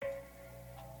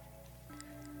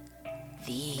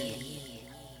The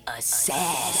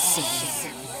Assassin.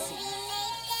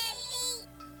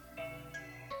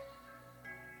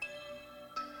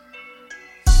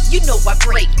 You know I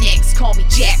break necks, call me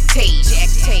Jack Tate.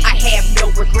 I have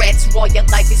no regrets while your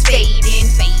life is fading.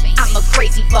 I'm a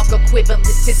crazy fuck equivalent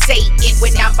to Satan.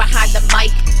 When I'm behind the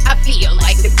mic, I feel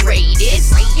like the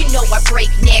greatest. You know I break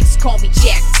necks, call me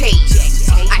Jack Tate.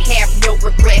 I have no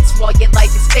regrets while your life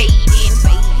is fading.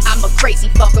 I'm a crazy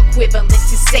fuck equivalent to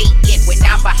Satan. When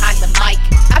I'm behind the mic,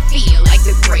 I feel like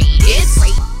the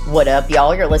greatest. What up,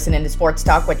 y'all? You're listening to Sports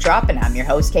Talk with Tropp, and I'm your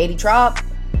host, Katie Tropp.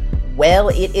 Well,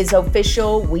 it is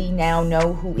official. We now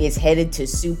know who is headed to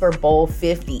Super Bowl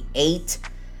 58.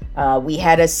 We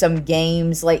had us some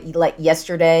games like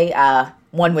yesterday.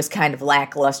 One was kind of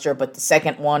lackluster, but the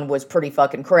second one was pretty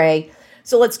fucking cray.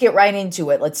 So let's get right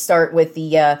into it. Let's start with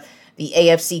the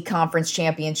AFC Conference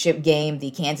Championship game,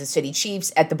 the Kansas City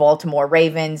Chiefs at the Baltimore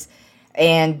Ravens.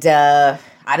 And I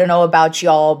don't know about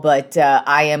y'all, but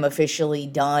I am officially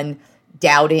done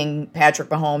doubting Patrick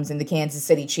Mahomes and the Kansas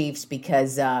City Chiefs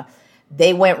because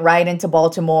they went right into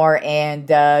Baltimore and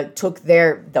took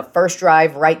the first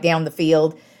drive right down the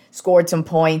field, scored some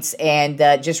points, and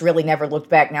just really never looked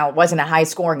back. Now, it wasn't a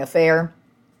high-scoring affair,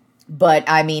 but,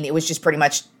 I mean, it was just pretty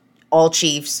much all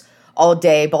Chiefs all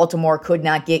day. Baltimore could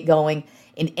not get going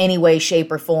in any way,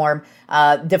 shape, or form.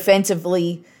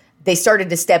 Defensively, they started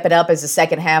to step it up as the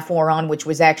second half wore on, which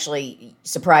was actually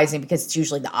surprising because it's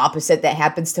usually the opposite that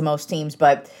happens to most teams.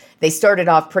 But they started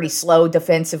off pretty slow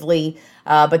defensively,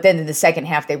 but then in the second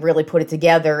half they really put it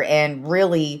together and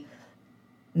really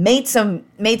made some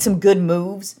good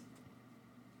moves.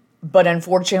 But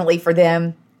unfortunately for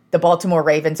them, the Baltimore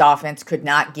Ravens offense could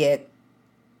not get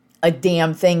a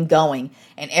damn thing going.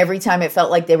 And every time it felt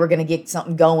like they were going to get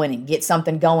something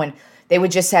going, they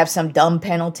would just have some dumb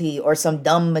penalty or some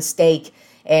dumb mistake,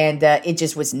 and it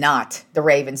just was not the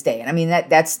Ravens' day. And I mean,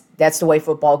 that's the way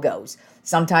football goes.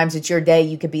 Sometimes it's your day.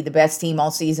 You could be the best team all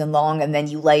season long, and then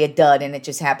you lay a dud, and it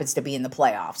just happens to be in the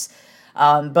playoffs.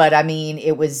 But, I mean,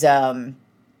 it was, in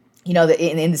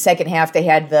the second half, they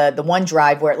had the one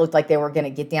drive where it looked like they were going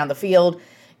to get down the field,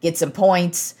 get some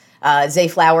points. Zay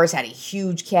Flowers had a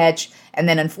huge catch, and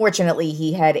then, unfortunately,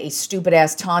 he had a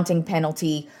stupid-ass taunting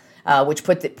penalty, which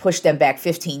pushed them back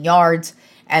 15 yards.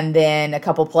 And then a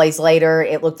couple plays later,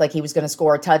 it looked like he was going to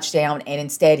score a touchdown, and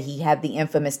instead he had the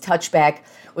infamous touchback,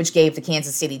 which gave the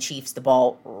Kansas City Chiefs the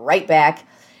ball right back.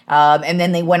 And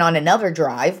then they went on another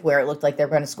drive where it looked like they were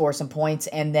going to score some points,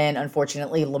 and then,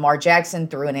 unfortunately, Lamar Jackson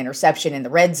threw an interception in the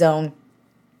red zone,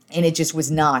 and it just was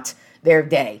not their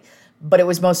day. But it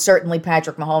was most certainly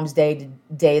Patrick Mahomes' day.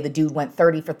 The dude went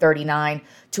 30 for 39,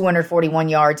 241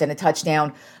 yards and a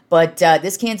touchdown. But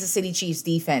this Kansas City Chiefs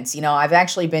defense, I've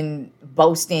actually been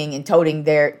boasting and tooting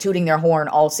their horn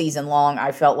all season long.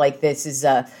 I felt like this is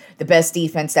the best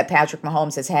defense that Patrick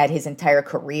Mahomes has had his entire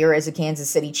career as a Kansas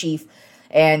City Chief.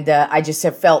 And I just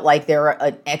have felt like they're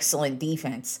an excellent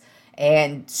defense.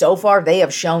 And so far, they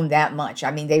have shown that much. I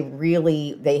mean, they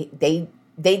really, they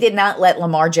did not let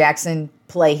Lamar Jackson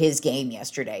play his game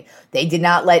yesterday. They did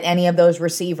not let any of those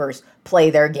receivers play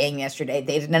their game yesterday.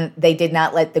 They did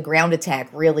not let the ground attack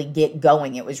really get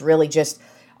going. It was really just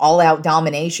all-out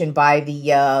domination by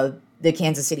the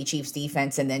Kansas City Chiefs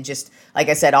defense. And then just, like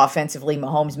I said, offensively,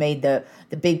 Mahomes made the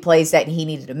big plays that he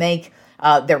needed to make.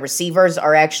 Their receivers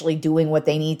are actually doing what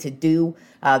they need to do.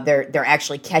 They're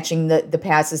actually catching the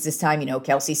passes this time.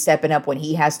 Kelsey's stepping up when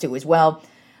he has to as well.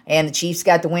 And the Chiefs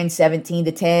got the win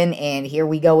 17-10, and here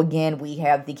we go again. We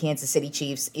have the Kansas City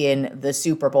Chiefs in the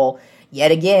Super Bowl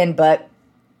yet again, but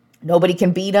nobody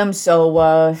can beat them,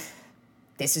 so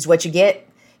this is what you get.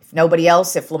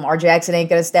 If Lamar Jackson ain't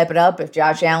going to step it up, if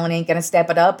Josh Allen ain't going to step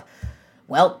it up,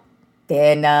 well,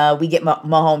 then we get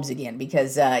Mahomes again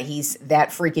because he's that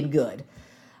freaking good.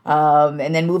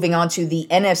 And then moving on to the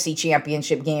NFC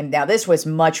Championship game. Now, this was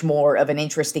much more of an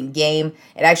interesting game.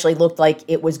 It actually looked like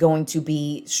it was going to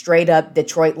be straight up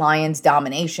Detroit Lions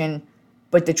domination,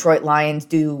 but Detroit Lions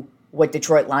do what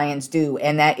Detroit Lions do,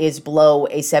 and that is blow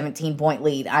a 17-point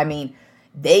lead. I mean,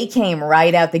 they came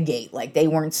right out the gate. Like, they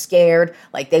weren't scared,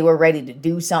 like they were ready to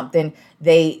do something.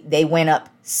 They went up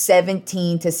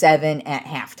 17-7 at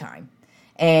halftime.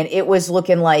 And it was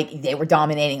looking like they were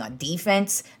dominating on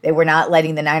defense. They were not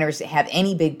letting the Niners have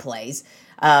any big plays.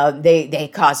 They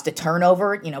caused a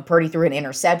turnover. Purdy threw an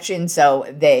interception, so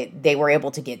they were able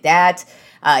to get that.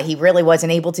 He really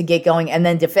wasn't able to get going. And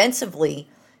then defensively,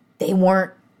 they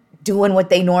weren't doing what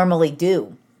they normally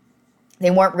do. They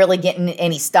weren't really getting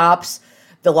any stops.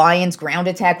 The Lions' ground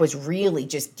attack was really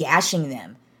just gashing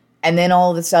them. And then all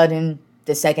of a sudden,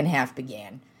 the second half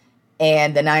began.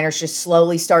 And the Niners just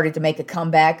slowly started to make a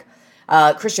comeback.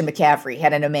 Christian McCaffrey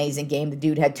had an amazing game. The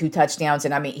dude had 2 touchdowns,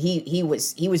 and I mean, he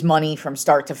was money from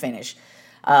start to finish.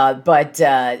 But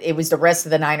it was the rest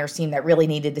of the Niners team that really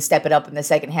needed to step it up in the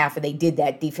second half, and they did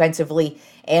that defensively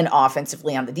and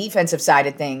offensively. On the defensive side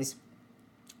of things,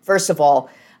 first of all,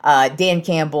 Dan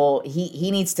Campbell,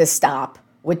 he needs to stop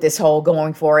with this whole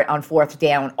going for it on 4th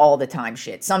down all the time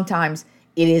shit. Sometimes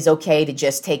it is okay to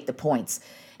just take the points.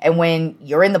 And when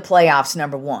you're in the playoffs,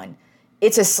 number one,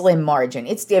 it's a slim margin.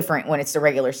 It's different when it's the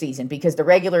regular season, because the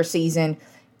regular season,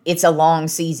 it's a long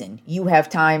season. You have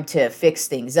time to fix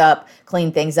things up,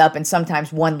 clean things up, and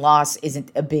sometimes one loss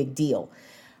isn't a big deal.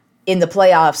 In the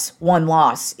playoffs, one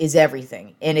loss is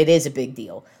everything, and it is a big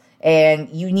deal. And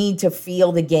you need to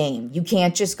feel the game. You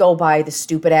can't just go by the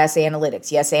stupid-ass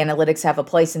analytics. Yes, analytics have a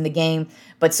place in the game,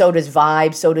 but so does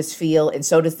vibe, so does feel, and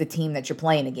so does the team that you're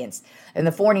playing against. And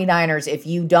the 49ers, if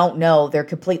you don't know, they're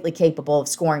completely capable of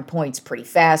scoring points pretty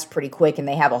fast, pretty quick, and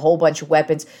they have a whole bunch of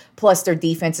weapons. Plus, their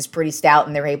defense is pretty stout,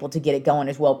 and they're able to get it going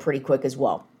as well pretty quick as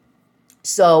well.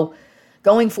 So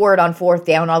going for it on 4th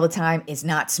down all the time is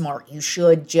not smart. You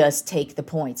should just take the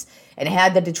points. And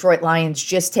had the Detroit Lions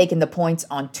just taken the points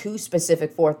on 2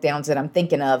 specific 4th downs that I'm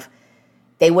thinking of,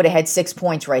 they would have had 6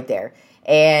 points right there.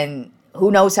 And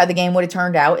who knows how the game would have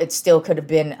turned out. It still could have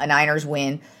been a Niners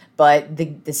win. But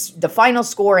the final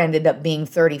score ended up being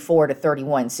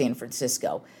 34-31 San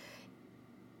Francisco.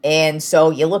 And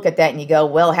so you look at that and you go,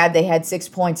 well, had they had 6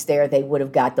 points there, they would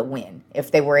have got the win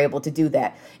if they were able to do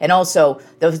that. And also,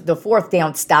 the 4th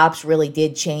down stops really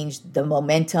did change the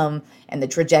momentum and the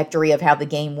trajectory of how the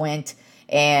game went.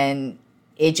 And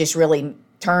it just really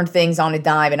turned things on a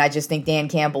dime. And I just think Dan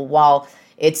Campbell, while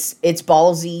it's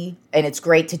ballsy and it's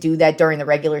great to do that during the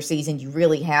regular season, you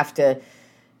really have to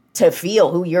feel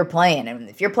who you're playing. And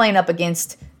if you're playing up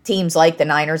against teams like the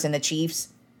Niners and the Chiefs,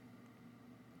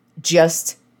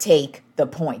 just take the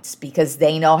points, because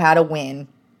they know how to win.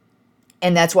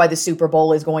 And that's why the Super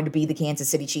Bowl is going to be the Kansas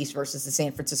City Chiefs versus the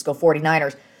San Francisco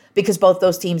 49ers, because both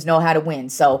those teams know how to win.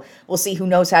 So we'll see who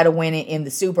knows how to win in the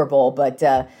Super Bowl. But,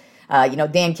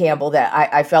 Dan Campbell, that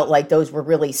I felt like those were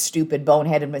really stupid,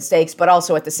 boneheaded mistakes. But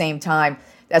also at the same time,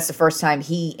 that's the first time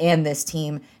he and this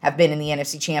team have been in the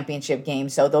NFC Championship game.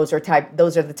 So those are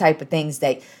the type of things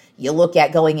that you look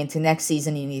at going into next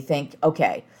season and you think,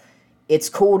 okay, it's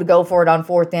cool to go for it on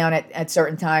 4th down at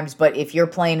certain times, but if you're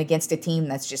playing against a team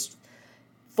that's just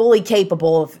fully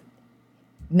capable of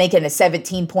making a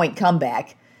 17-point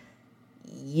comeback,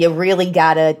 you really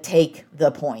got to take the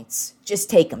points. Just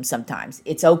take them sometimes.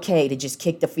 It's okay to just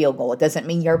kick the field goal. It doesn't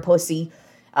mean you're a pussy.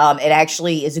 It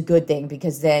actually is a good thing,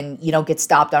 because then you don't get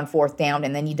stopped on 4th down,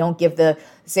 and then you don't give the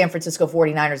San Francisco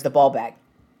 49ers the ball back.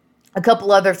 A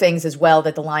couple other things as well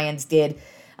that the Lions did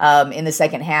in the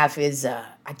second half is,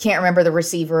 I can't remember the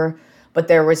receiver, but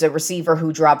there was a receiver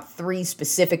who dropped 3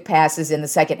 specific passes in the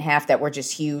second half that were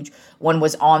just huge. One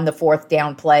was on the 4th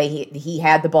down play. He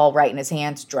had the ball right in his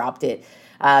hands, dropped it.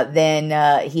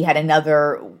 Then he had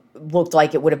another, looked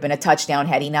like it would have been a touchdown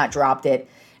had he not dropped it.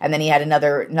 And then he had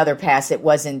another pass that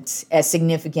wasn't as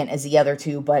significant as the other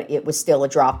 2, but it was still a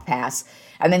drop pass.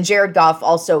 And then Jared Goff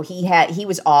also, he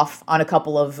was off on a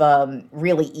couple of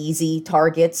really easy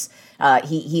targets.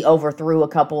 He overthrew a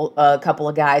couple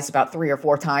of guys about 3 or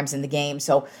 4 times in the game.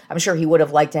 So I'm sure he would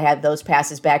have liked to have those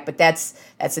passes back. But that's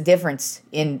the difference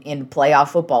in playoff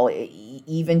football.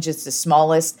 Even just the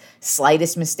smallest,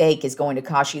 slightest mistake is going to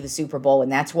cost you the Super Bowl.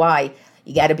 And that's why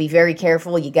you got to be very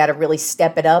careful. You got to really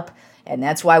step it up. And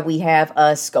that's why we have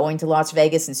us going to Las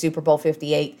Vegas in Super Bowl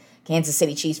 58, Kansas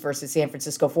City Chiefs versus San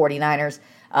Francisco 49ers.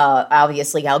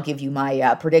 Obviously, I'll give you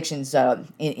my predictions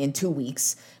in 2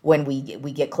 weeks when we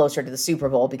get closer to the Super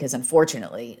Bowl, because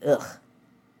unfortunately,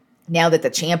 now that the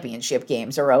championship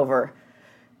games are over,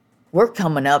 we're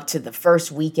coming up to the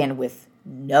first weekend with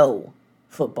no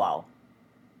football.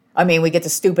 I mean, we get the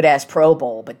stupid-ass Pro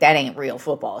Bowl, but that ain't real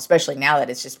football, especially now that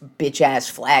it's just bitch-ass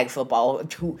flag football.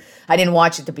 I didn't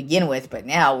watch it to begin with, but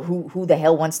now who the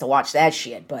hell wants to watch that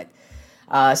shit? But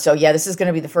so, yeah, this is going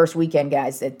to be the first weekend,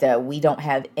 guys, that we don't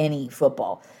have any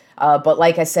football. But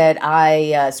like I said,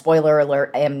 spoiler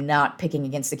alert, I am not picking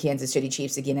against the Kansas City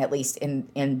Chiefs again, at least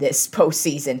in this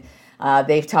postseason.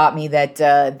 They've taught me that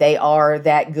they are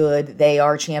that good. They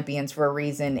are champions for a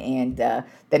reason, and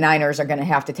the Niners are going to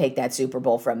have to take that Super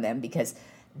Bowl from them, because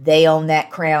they own that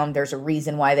crown. There's a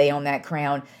reason why they own that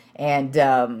crown, and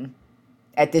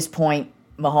at this point,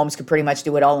 Mahomes could pretty much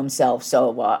do it all himself.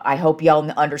 So I hope y'all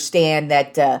understand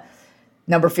that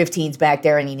number 15's back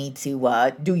there, and you need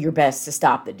to do your best to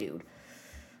stop the dude.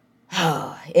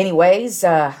 Anyways,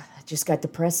 I just got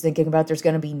depressed thinking about there's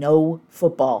going to be no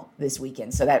football this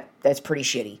weekend, so that's pretty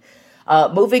shitty.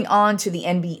 Moving on to the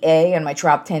NBA and my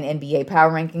top 10 NBA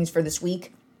power rankings for this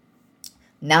week.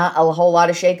 Not a whole lot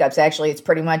of shakeups, actually. It's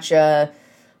pretty much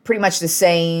the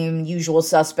same usual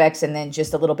suspects, and then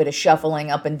just a little bit of shuffling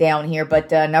up and down here.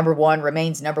 But number one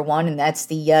remains number one, and that's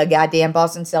the goddamn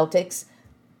Boston Celtics.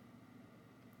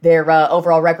 Their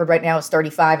overall record right now is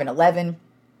 35-11.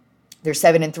 They're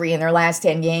 7-3 in their last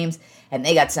 10 games, and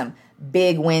they got some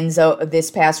big wins this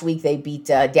past week. They beat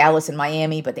Dallas and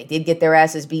Miami, but they did get their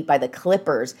asses beat by the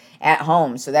Clippers at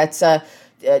home. So that's a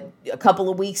couple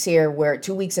of weeks here,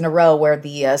 2 weeks in a row, where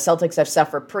the Celtics have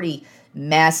suffered pretty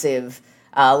massive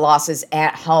losses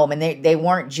at home, and they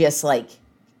weren't just like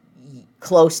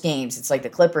close games. It's like the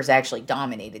Clippers actually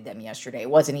dominated them yesterday. It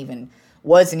wasn't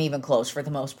even close for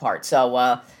the most part.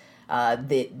 So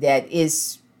that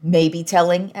is maybe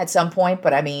telling at some point,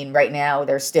 but I mean, right now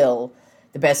they're still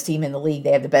the best team in the league.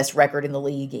 They have the best record in the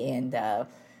league, and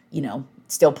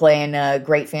still playing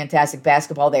great, fantastic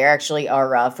basketball. They actually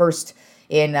are first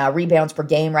in rebounds per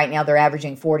game right now. They're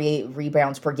averaging 48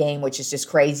 rebounds per game, which is just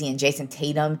crazy. And Jason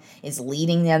Tatum is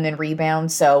leading them in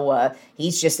rebounds. So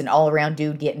he's just an all-around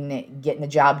dude getting the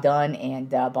job done.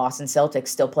 And Boston Celtics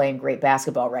still playing great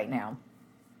basketball right now.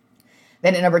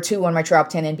 Then at number 2 on my top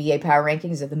 10 NBA power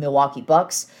rankings are the Milwaukee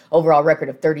Bucks. Overall record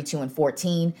of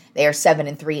 32-14. They are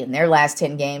 7-3 in their last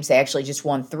 10 games. They actually just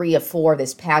won 3 of 4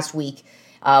 this past week,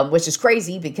 which is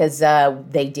crazy because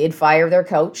they did fire their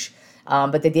coach.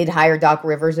 But they did hire Doc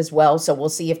Rivers as well, so we'll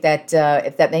see if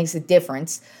that makes a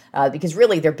difference. Because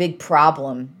really their big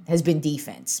problem has been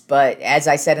defense. But as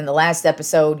I said in the last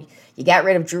episode, you got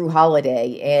rid of Drew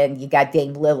Holiday and you got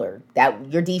Dame Lillard.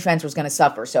 That your defense was going to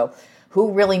suffer. So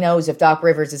who really knows if Doc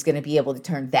Rivers is going to be able to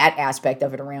turn that aspect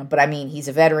of it around? But I mean, he's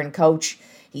a veteran coach.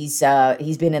 He's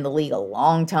been in the league a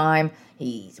long time.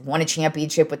 He's won a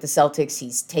championship with the Celtics.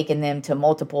 He's taken them to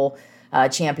multiple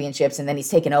championships, and then he's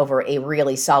taken over a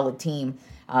really solid team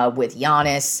with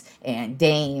Giannis and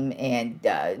Dame and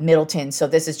Middleton. So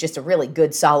this is just a really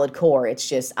good, solid core. It's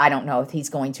just, I don't know if he's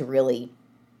going to really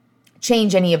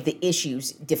change any of the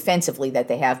issues defensively that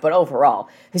they have. But overall,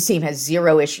 his team has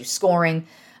zero issues scoring.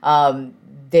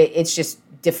 It's just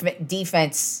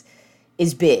defense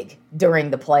is big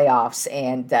during the playoffs,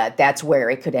 and that's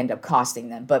where it could end up costing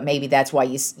them. But maybe that's why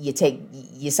you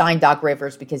sign Doc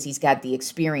Rivers, because he's got the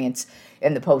experience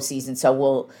in the postseason. So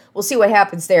we'll see what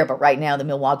happens there. But right now, the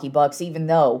Milwaukee Bucks, even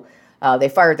though they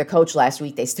fired the coach last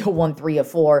week, they still won 3 of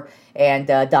 4, and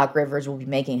Doc Rivers will be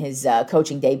making his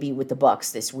coaching debut with the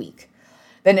Bucks this week.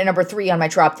 Then at number 3 on my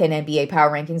top 10 NBA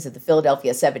power rankings is the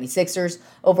Philadelphia 76ers.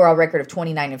 Overall record of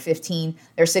 29-15.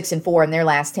 They're 6-4 in their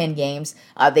last 10 games.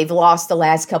 They've lost the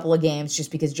last couple of games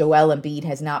just because Joel Embiid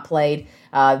has not played.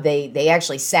 They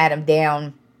actually sat him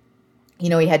down. He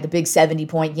had the big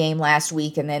 70-point game last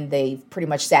week, and then they pretty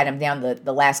much sat him down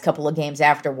the last couple of games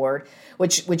afterward,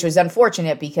 which was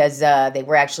unfortunate because they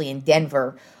were actually in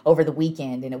Denver over the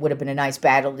weekend, and it would have been a nice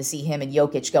battle to see him and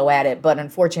Jokic go at it. But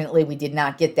unfortunately, we did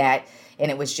not get that, and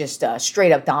it was just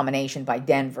straight-up domination by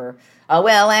Denver.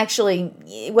 Well, actually,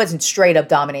 it wasn't straight-up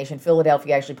domination.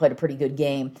 Philadelphia actually played a pretty good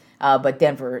game, but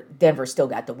Denver still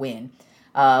got the win.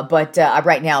 But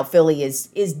right now, Philly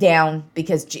is down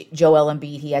because Joel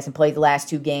Embiid, he hasn't played the last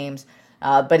 2 games.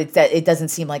 But it doesn't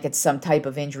seem like it's some type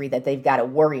of injury that they've got to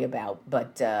worry about.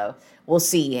 But we'll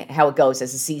see how it goes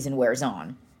as the season wears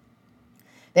on.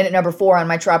 Then at number 4 on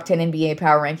my top 10 NBA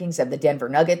power rankings have the Denver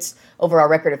Nuggets. Overall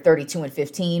record of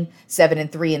 32-15,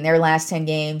 7-3 in their last 10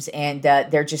 games, and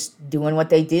they're just doing what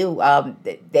they do.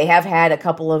 They have had a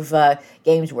couple of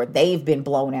games where they've been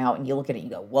blown out, and you look at it and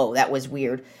you go, whoa, that was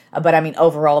weird. But I mean,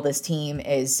 overall, this team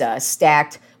is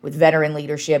stacked with veteran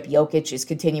leadership. Jokic is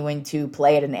continuing to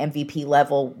play at an MVP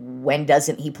level. When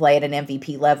doesn't he play at an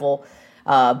MVP level?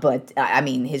 But I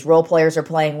mean, his role players are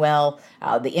playing well.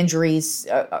 The injuries,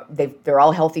 they're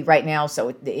all healthy right now,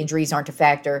 so the injuries aren't a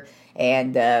factor.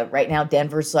 And right now,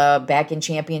 Denver's back in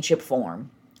championship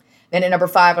form. Then at number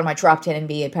 5 on my top 10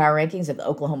 NBA power rankings of the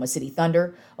Oklahoma City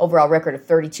Thunder. Overall record of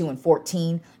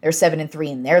 32-14. They're 7-3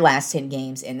 in their last 10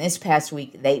 games. And this past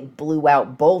week, they blew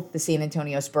out both the San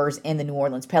Antonio Spurs and the New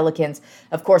Orleans Pelicans.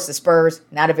 Of course, the Spurs,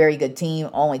 not a very good team.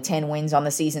 Only 10 wins on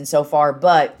the season so far.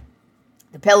 But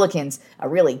the Pelicans, a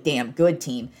really damn good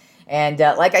team. And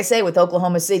like I say, with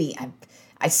Oklahoma City,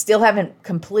 I still haven't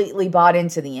completely bought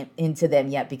into them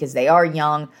yet because they are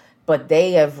young. But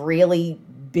they have really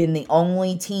been the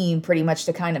only team pretty much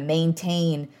to kind of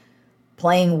maintain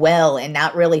playing well and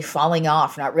not really falling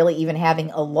off, not really even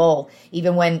having a lull.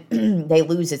 Even when they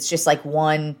lose, it's just like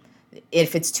one.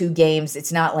 If it's 2 games,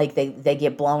 it's not like they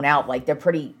get blown out. Like, they're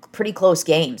pretty close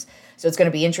games. So it's going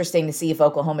to be interesting to see if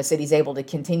Oklahoma City's able to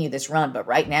continue this run. But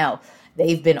right now,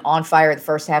 They've been on fire the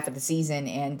first half of the season,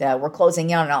 and we're closing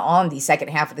in on the second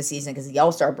half of the season because the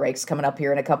All-Star break's coming up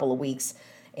here in a couple of weeks.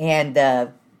 And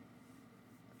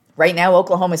right now,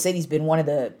 Oklahoma City's been one of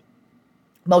the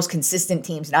most consistent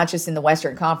teams, not just in the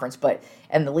Western Conference, but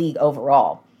in the league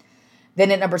overall. Then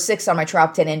at number 6 on my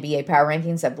Tropp 10 NBA Power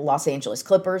Rankings, I have the Los Angeles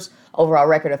Clippers, overall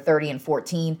record of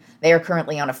 30-14. They are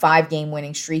currently on a 5-game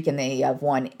winning streak, and they have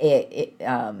won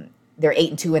they're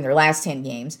 8-2 in their last 10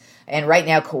 games. And right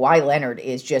now, Kawhi Leonard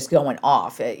is just going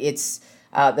off. It's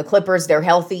the Clippers, they're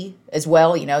healthy as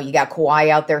well. You know, you got Kawhi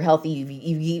out there healthy.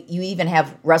 You even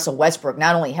have Russell Westbrook,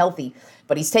 not only healthy,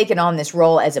 but he's taken on this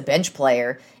role as a bench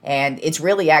player, and it's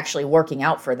really actually working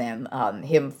out for them.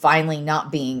 Him finally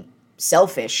not being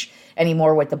selfish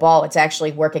anymore with the ball. It's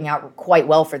actually working out quite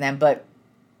well for them. But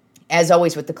as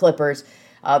always with the Clippers,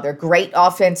 they're great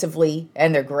offensively,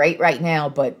 and they're great right now,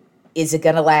 but is it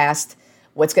going to last?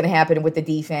 What's going to happen with the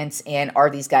defense? And are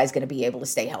these guys going to be able to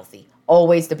stay healthy?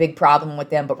 Always the big problem with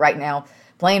them, but right now,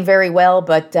 playing very well.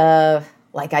 But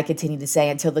like I continue to say,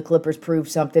 until the Clippers prove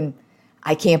something,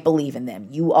 I can't believe in them.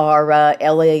 You are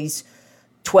LA's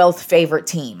 12th favorite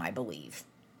team, I believe.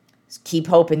 Just keep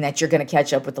hoping that you're going to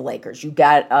catch up with the Lakers. You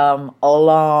got a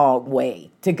long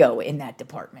way to go in that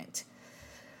department.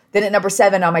 Then at number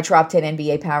 7 on my Tropp 10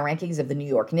 NBA Power Rankings of the New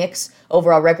York Knicks,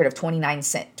 overall record of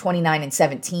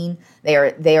 29-17.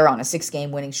 They are on a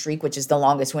 6-game winning streak, which is the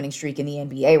longest winning streak in the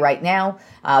NBA right now.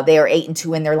 They are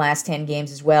 8-2 in their last 10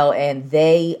 games as well, and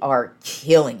they are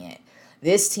killing it.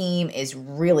 This team is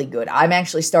really good. I'm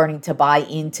actually starting to buy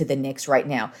into the Knicks right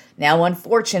now. Now,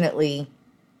 unfortunately,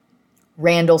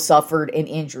 Randall suffered an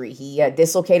injury. He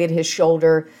dislocated his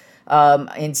shoulder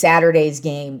in Saturday's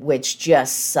game, which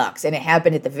just sucks. And it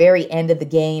happened at the very end of the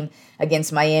game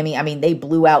against Miami. I mean, they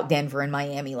blew out Denver and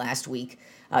Miami last week.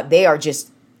 They are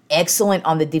just excellent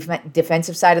on the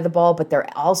defensive side of the ball, but they're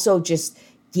also just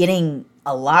getting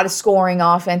a lot of scoring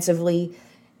offensively.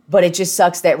 But it just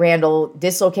sucks that Randall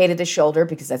dislocated his shoulder,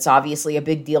 because that's obviously a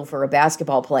big deal for a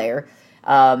basketball player.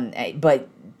 But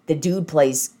the dude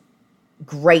plays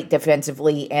great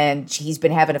defensively, and he's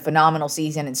been having a phenomenal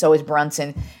season, and so is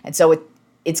Brunson. And so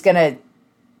it's going to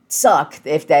suck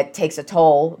if that takes a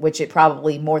toll, which it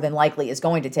probably more than likely is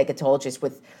going to take a toll, just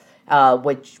with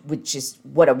which is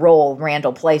what a role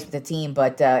Randall plays with the team.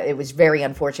 But it was very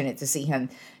unfortunate to see him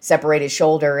separate his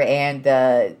shoulder,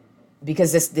 and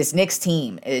because this Knicks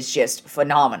team is just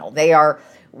phenomenal. They are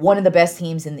one of the best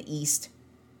teams in the East.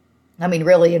 I mean,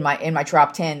 really, in my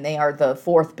Tropp 10, they are the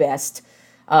 4th best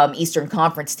Eastern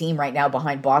Conference team right now,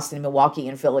 behind Boston, Milwaukee,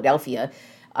 and Philadelphia.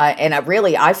 And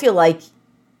I feel like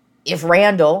if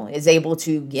Randall is able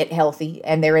to get healthy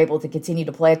and they're able to continue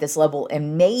to play at this level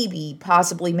and maybe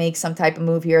possibly make some type of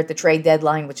move here at the trade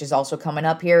deadline, which is also coming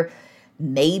up here,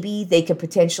 maybe they could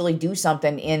potentially do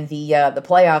something in the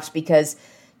playoffs, because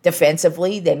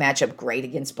defensively they match up great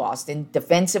against Boston.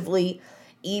 Defensively,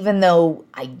 even though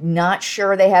I'm not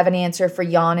sure they have an answer for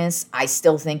Giannis, I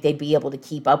still think they'd be able to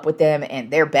keep up with them,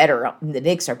 and they're better. The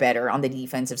Knicks are better on the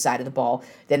defensive side of the ball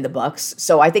than the Bucks,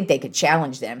 so I think they could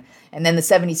challenge them. And then the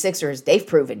 76ers, they've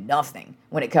proven nothing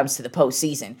when it comes to the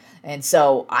postseason, and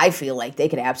so I feel like they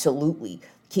could absolutely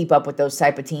keep up with those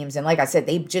type of teams. And like I said,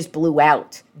 they just blew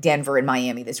out Denver and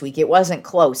Miami this week. It wasn't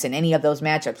close in any of those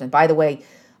matchups. And by the way,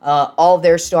 all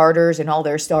their starters and all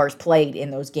their stars played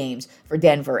in those games for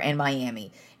Denver and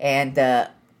Miami. And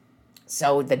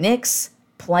so the Knicks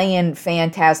playing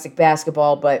fantastic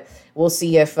basketball, but we'll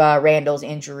see if Randall's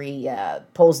injury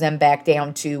pulls them back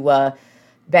down to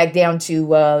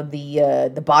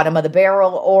the bottom of the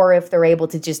barrel, or if they're able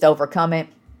to just overcome it,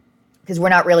 because we're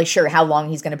not really sure how long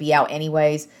he's going to be out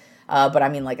anyways. But I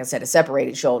mean, like I said, a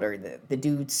separated shoulder, the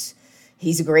dude's,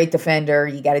 he's a great defender.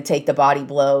 You got to take the body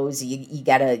blows.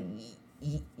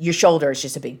 Your shoulder is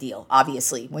just a big deal,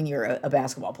 obviously, when you're a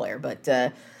basketball player.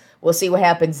 But we'll see what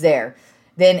happens there.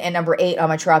 Then at number 8 on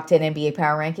my Tropp 10 NBA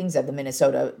Power Rankings of the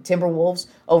Minnesota Timberwolves,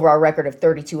 overall record of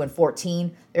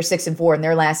 32-14. They're 6-4 in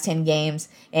their last 10 games.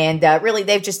 And really,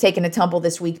 they've just taken a tumble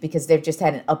this week because they've just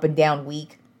had an up and down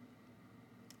week.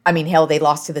 I mean, hell, they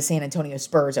lost to the San Antonio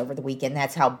Spurs over the weekend.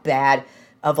 That's how bad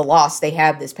of a loss they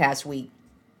had this past week.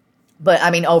 But,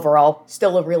 I mean, overall,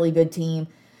 still a really good team.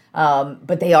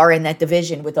 But they are in that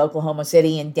division with Oklahoma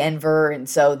City and Denver. And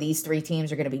so these 3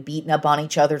 teams are going to be beating up on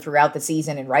each other throughout the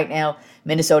season. And right now,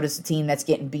 Minnesota's the team that's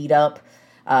getting beat up.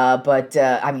 But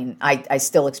I mean, I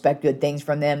still expect good things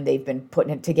from them. They've been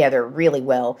putting it together really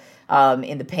well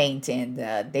in the paint. And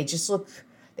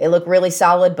they look really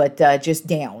solid, but just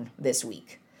down this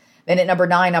week. Then at number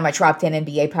 9 on my top 10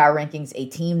 NBA power rankings, a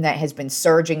team that has been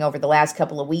surging over the last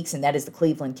couple of weeks, and that is the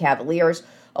Cleveland Cavaliers.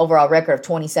 Overall record of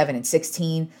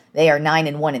 27-16. They are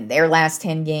 9-1 in their last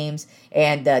 10 games,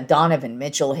 and Donovan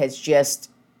Mitchell has just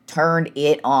turned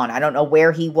it on. I don't know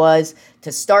where he was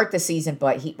to start the season,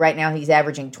 but right now he's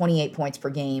averaging 28 points per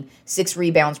game, 6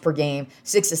 rebounds per game,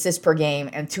 6 assists per game,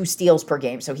 and 2 steals per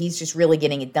game. So he's just really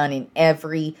getting it done in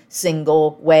every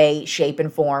single way, shape,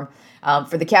 and form.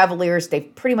 For the Cavaliers,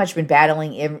 they've pretty much been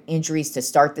battling injuries to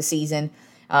start the season,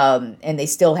 and they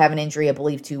still have an injury, I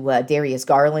believe, to Darius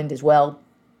Garland as well,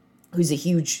 who's a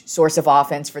huge source of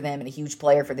offense for them and a huge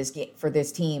player for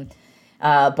this team.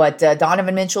 But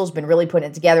Donovan Mitchell's been really putting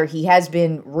it together. He has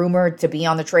been rumored to be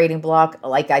on the trading block.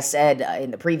 Like I said in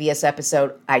the previous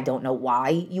episode, I don't know why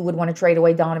you would want to trade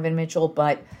away Donovan Mitchell,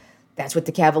 but that's what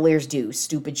the Cavaliers do.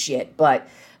 Stupid shit. But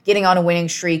getting on a winning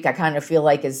streak, I kind of feel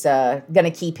like is going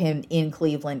to keep him in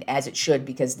Cleveland, as it should,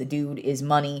 because the dude is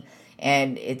money,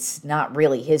 and it's not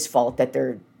really his fault that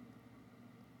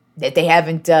they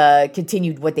haven't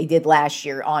continued what they did last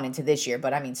year on into this year.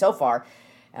 But I mean, so far,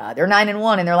 they're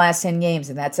 9-1 in their last 10 games,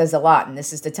 and that says a lot. And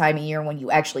this is the time of year when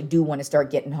you actually do want to start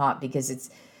getting hot, because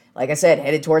it's, like I said,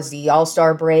 headed towards the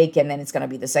All-Star break, and then it's going to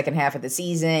be the second half of the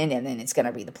season, and then it's going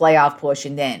to be the playoff push,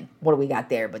 and then what do we got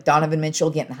there? But Donovan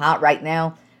Mitchell getting hot right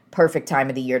now, perfect time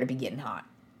of the year to be getting hot.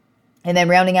 And then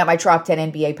rounding out my top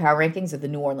 10 NBA power rankings of the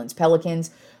New Orleans Pelicans,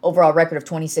 overall record of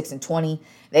 26-20.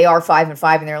 They are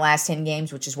 5-5 in their last 10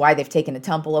 games, which is why they've taken a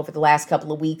tumble over the last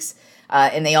couple of weeks.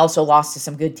 And they also lost to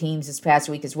some good teams this past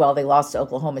week as well. They lost to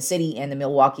Oklahoma City and the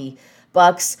Milwaukee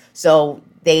Bucks. So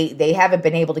they haven't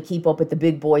been able to keep up with the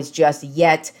big boys just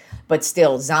yet. But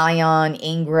still, Zion,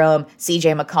 Ingram,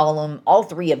 CJ McCollum, all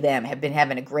three of them have been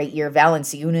having a great year.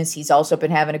 Valanciunas, he's also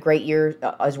been having a great year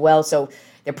as well. So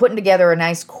they're putting together a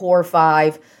nice core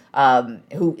five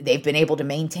who they've been able to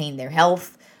maintain their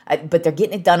health. But they're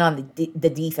getting it done on the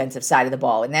defensive side of the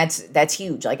ball, and that's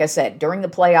huge. Like I said, during the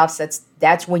playoffs,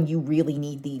 that's when you really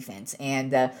need defense.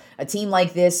 And a team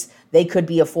like this, they could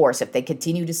be a force if they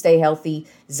continue to stay healthy.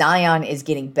 Zion is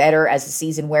getting better as the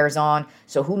season wears on,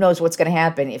 so who knows what's going to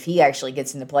happen if he actually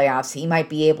gets in the playoffs. He might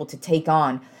be able to take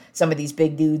on some of these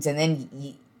big dudes, and then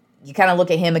you kind of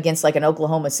look at him against like an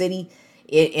Oklahoma City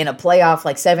in a playoff,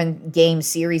 like 7-game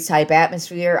series type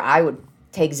atmosphere. I would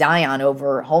take Zion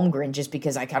over Holmgren just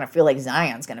because I kind of feel like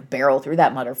Zion's going to barrel through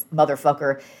that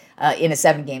motherfucker in a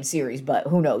 7-game series. But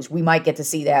who knows? We might get to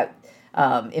see that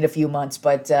in a few months.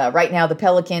 But right now, the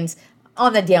Pelicans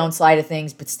on the downside of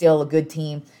things, but still a good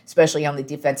team, especially on the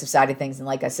defensive side of things. And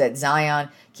like I said, Zion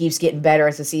keeps getting better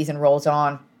as the season rolls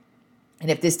on.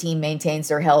 And if this team maintains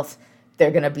their health,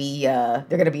 they're going to be a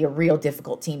real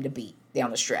difficult team to beat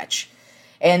down the stretch.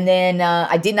 And then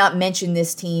I did not mention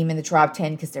this team in the top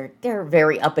 10 because they're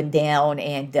very up and down,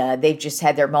 and they've just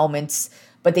had their moments.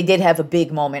 But they did have a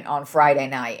big moment on Friday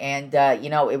night, and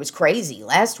it was crazy.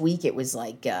 Last week it was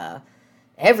like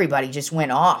everybody just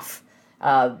went off,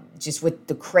 just with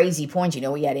the crazy points.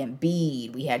 We had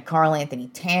Embiid, we had Karl Anthony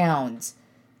Towns,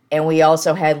 and we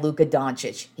also had Luka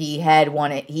Doncic.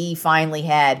 He finally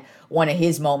had one of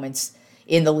his moments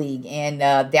in the league, and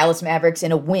Dallas Mavericks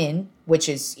in a win, which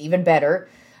is even better.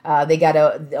 They got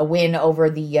a win over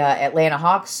the Atlanta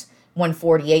Hawks,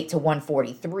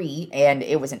 148-143, and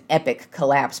it was an epic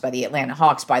collapse by the Atlanta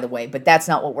Hawks, by the way, but that's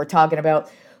not what we're talking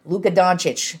about. Luka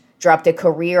Doncic dropped a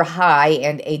career high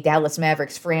and a Dallas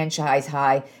Mavericks franchise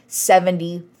high,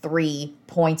 73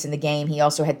 points in the game. He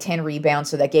also had 10 rebounds,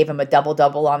 so that gave him a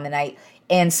double-double on the night,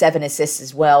 and 7 assists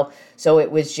as well. So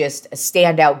it was just a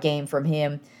standout game from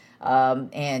him.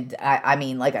 And I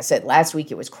mean, like I said, last week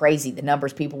it was crazy, the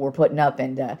numbers people were putting up,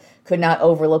 and could not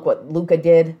overlook what Luka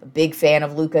did. A big fan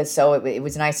of Luka, so it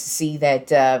was nice to see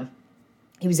that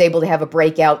he was able to have a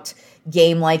breakout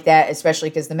game like that, especially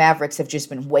because the Mavericks have just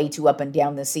been way too up and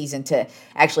down this season to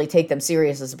actually take them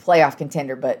serious as a playoff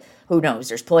contender. But who knows?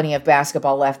 There's plenty of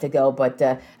basketball left to go. But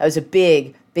that was a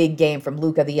big, big game from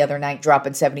Luka the other night,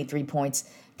 dropping 73 points.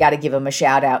 Got to give him a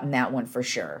shout out in that one for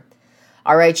sure.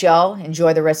 All right, y'all.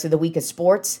 Enjoy the rest of the week of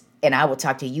sports, and I will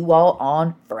talk to you all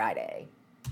on Friday.